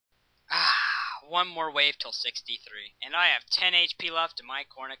one more wave till 63, and I have 10 HP left in my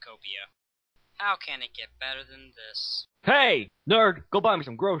cornucopia. How can it get better than this? Hey, nerd, go buy me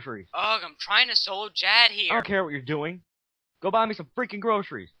some groceries. Ugh, I'm trying to solo Jad I here. don't care what you're doing. Go buy me some freaking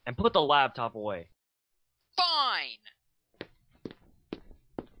groceries and put the laptop away. Fine!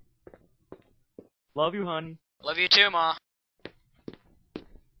 Love you, honey. Love you too, Ma.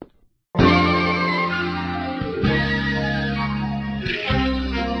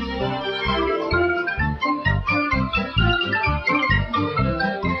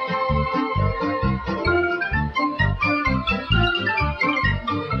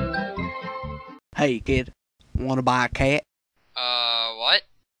 Hey kid, wanna buy a cat? What?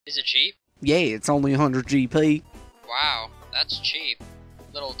 Is it cheap? Yeah, it's only 100 GP. Wow, that's cheap.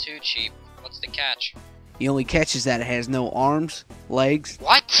 Little too cheap. What's the catch? The only catch is that it has no arms, legs,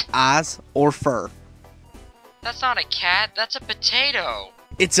 What? eyes, or fur. That's not a cat, that's a potato.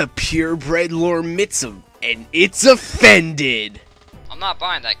 It's a purebred lure Mithzan, and it's offended. I'm not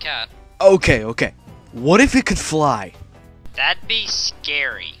buying that cat. Okay. What if it could fly? That'd be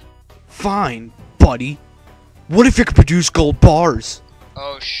scary. Fine, buddy. What if it could produce gold bars?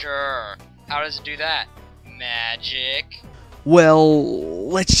 Oh, sure. How does it do that? Magic? Well,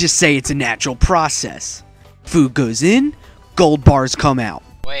 let's just say it's a natural process. Food goes in, gold bars come out.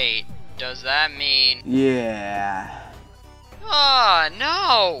 Wait, does that mean... Yeah. Oh,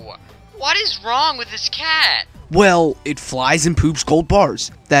 no! What is wrong with this cat? Well, it flies and poops gold bars.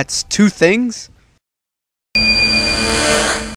 That's two things.